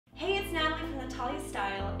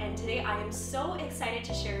Nataliastyle, and today I am so excited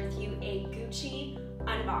to share with you a Gucci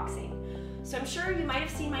unboxing. So I'm sure you might have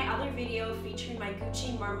seen my other video featuring my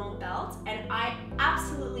Gucci Marmont belt, and I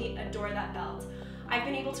absolutely adore that belt. I've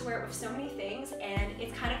been able to wear it with so many things, and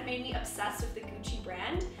it's kind of made me obsessed with the Gucci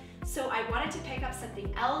brand. So I wanted to pick up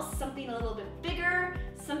something else, something a little bit bigger,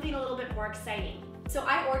 something a little bit more exciting. So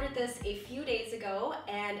I ordered this a few days ago,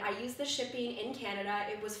 and I used the shipping in Canada.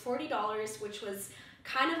 It was $40, which was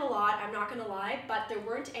kind of a lot, I'm not gonna lie, but there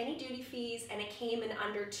weren't any duty fees and it came in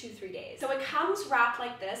under 2-3 days. So it comes wrapped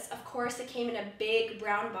like this. Of course, it came in a big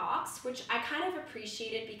brown box, which I kind of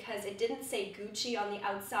appreciated because it didn't say Gucci on the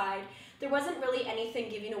outside. There wasn't really anything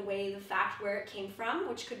giving away the fact where it came from,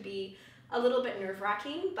 which could be a little bit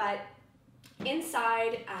nerve-wracking, but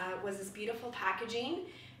inside was this beautiful packaging,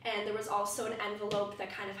 and there was also an envelope that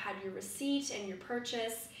kind of had your receipt and your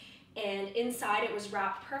purchase, and inside it was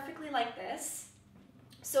wrapped perfectly like this.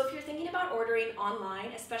 So if you're thinking about ordering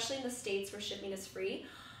online, especially in the States where shipping is free,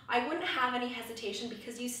 I wouldn't have any hesitation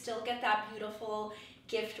because you still get that beautiful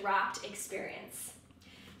gift wrapped experience.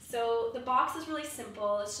 So the box is really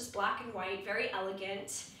simple. It's just black and white, very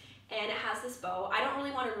elegant, and it has this bow. I don't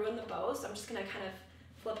really want to ruin the bow, so I'm just going to kind of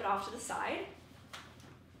flip it off to the side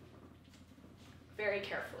very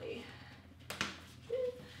carefully.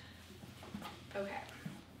 Okay.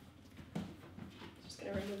 Just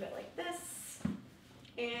going to remove it like this.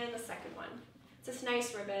 And the second one. It's this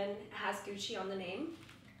nice ribbon. It has Gucci on the name.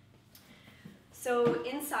 So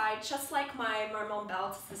inside, just like my Marmont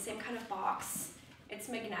belt, it's the same kind of box. It's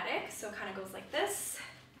magnetic, so it kind of goes like this.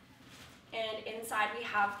 And inside we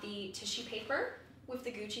have the tissue paper with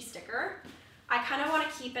the Gucci sticker. I kind of want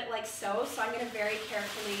to keep it like so I'm going to very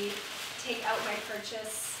carefully take out my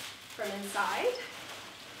purchase from inside.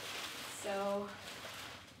 So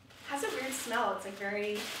it has a weird smell. It's like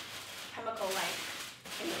very chemical-like.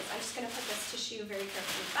 Anyways, I'm just going to put this tissue very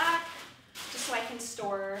carefully back just so I can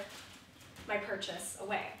store my purchase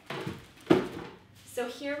away. So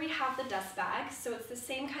here we have the dust bag. So it's the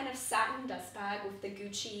same kind of satin dust bag with the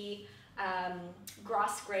Gucci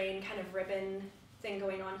gros grain kind of ribbon thing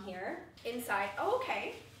going on here. Inside,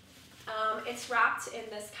 it's wrapped in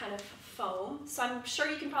this kind of foam. So I'm sure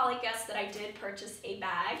you can probably guess that I did purchase a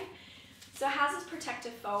bag. So it has this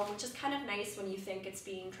protective foam, which is kind of nice when you think it's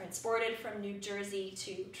being transported from New Jersey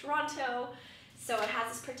to Toronto. So it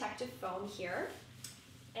has this protective foam here.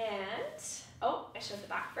 And, I showed the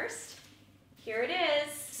back first. Here it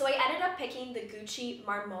is. So I ended up picking the Gucci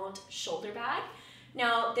Marmont shoulder bag.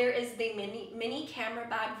 Now there is the mini camera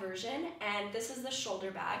bag version, and this is the shoulder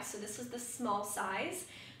bag. So this is the small size.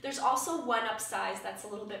 There's also one upsize that's a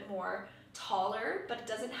little bit more taller, but it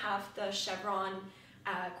doesn't have the chevron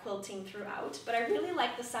quilting throughout, but I really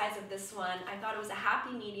like the size of this one. I thought it was a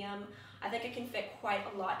happy medium. I think it can fit quite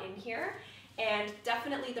a lot in here, and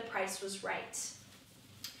definitely the price was right.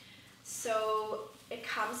 So it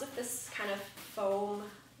comes with this kind of foam.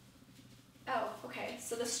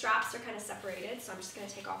 So the straps are kind of separated, so I'm just going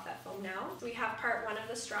to take off that foam now. So we have part one of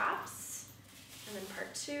the straps, and then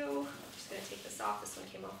part two. I'm just going to take this off. This one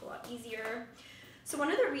came off a lot easier. So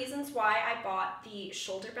one of the reasons why I bought the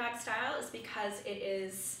shoulder bag style is because it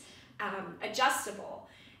is adjustable.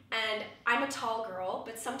 And I'm a tall girl,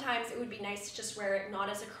 but sometimes it would be nice to just wear it not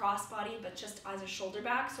as a crossbody, but just as a shoulder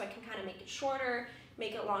bag, so I can kind of make it shorter,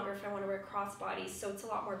 make it longer if I want to wear crossbodies, so it's a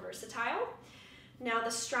lot more versatile. Now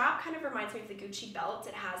the strap kind of reminds me of the Gucci belt.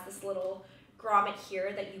 It has this little grommet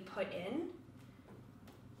here that you put in.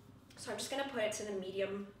 So I'm just going to put it to the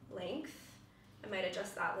medium length. I might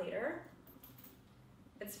adjust that later.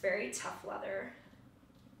 It's very tough leather.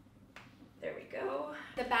 There we go.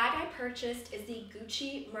 The bag I purchased is the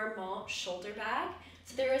Gucci Marmont shoulder bag.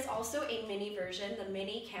 So there is also a mini version, the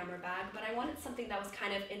mini camera bag, but I wanted something that was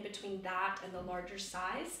kind of in between that and the larger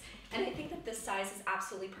size. And I think that this size is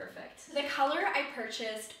absolutely perfect. The color I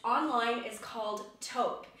purchased online is called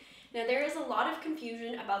Taupe. Now there is a lot of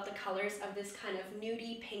confusion about the colors of this kind of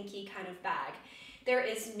nudie, pinky kind of bag. There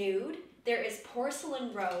is nude, there is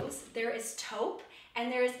porcelain rose, there is taupe,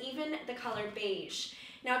 and there is even the color beige.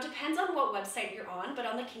 Now it depends on what website you're on, but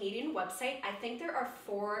on the Canadian website, I think there are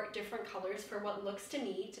 4 different colors for what looks to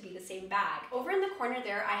me to be the same bag. Over in the corner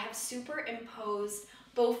there, I have superimposed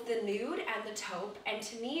both the nude and the taupe, and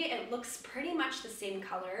to me it looks pretty much the same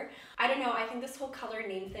color. I don't know, I think this whole color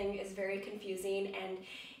name thing is very confusing, and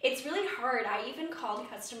it's really hard. I even called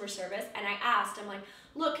customer service and I asked, I'm like,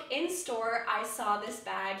 look, in store I saw this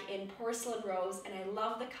bag in porcelain rose and I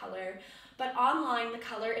love the color, but online the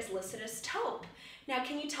color is listed as taupe. Now,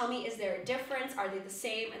 can you tell me, is there a difference? Are they the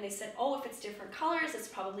same? And they said, oh, if it's different colors, it's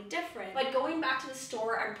probably different. But going back to the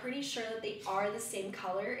store, I'm pretty sure that they are the same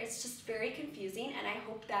color. It's just very confusing, and I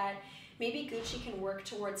hope that maybe Gucci can work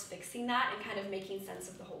towards fixing that and kind of making sense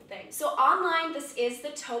of the whole thing. So online, this is the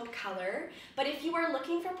taupe color, but if you are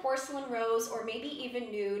looking for porcelain rose or maybe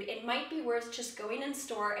even nude, it might be worth just going in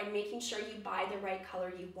store and making sure you buy the right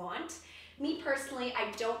color you want. Me personally, I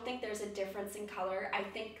don't think there's a difference in color. I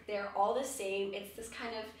think they're all the same. It's this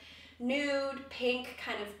kind of nude, pink,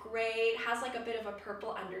 kind of gray. It has like a bit of a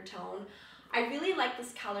purple undertone. I really like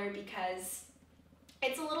this color because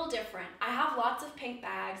it's a little different. I have lots of pink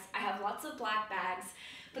bags, I have lots of black bags,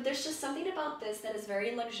 but there's just something about this that is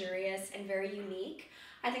very luxurious and very unique.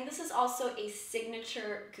 I think this is also a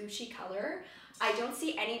signature Gucci color. I don't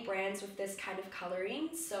see any brands with this kind of coloring,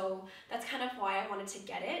 so that's kind of why I wanted to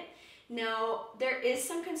get it. Now, there is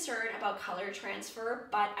some concern about color transfer,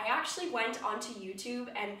 but I actually went onto YouTube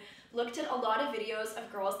and looked at a lot of videos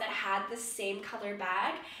of girls that had the same color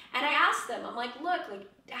bag, and I asked them, I'm like, look,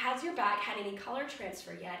 has your bag had any color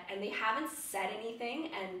transfer yet? And they haven't said anything,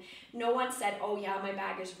 and no one said, oh yeah, my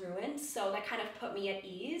bag is ruined, so that kind of put me at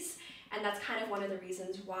ease, and that's kind of one of the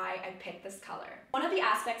reasons why I picked this color. One of the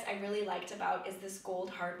aspects I really liked about is this gold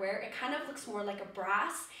hardware. It kind of looks more like a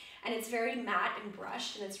brass, and it's very matte and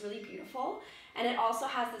brushed, and it's really beautiful. And it also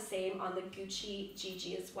has the same on the Gucci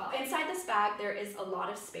GG as well. Inside this bag, there is a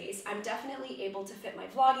lot of space. I'm definitely able to fit my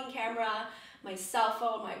vlogging camera, my cell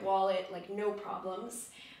phone, my wallet, like no problems.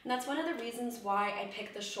 And that's one of the reasons why I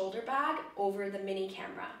picked the shoulder bag over the mini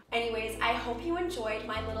camera. Anyways, I hope you enjoyed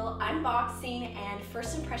my little unboxing and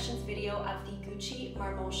first impressions video of the Gucci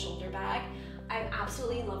Marmont shoulder bag. I'm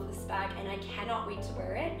absolutely in love with this bag and I cannot wait to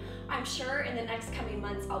wear it. I'm sure in the next coming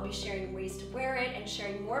months I'll be sharing ways to wear it and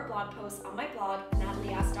sharing more blog posts on my blog,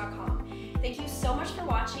 Nataliastyle.com. Thank you so much for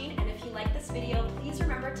watching, and if you like this video, please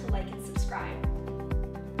remember to like and subscribe.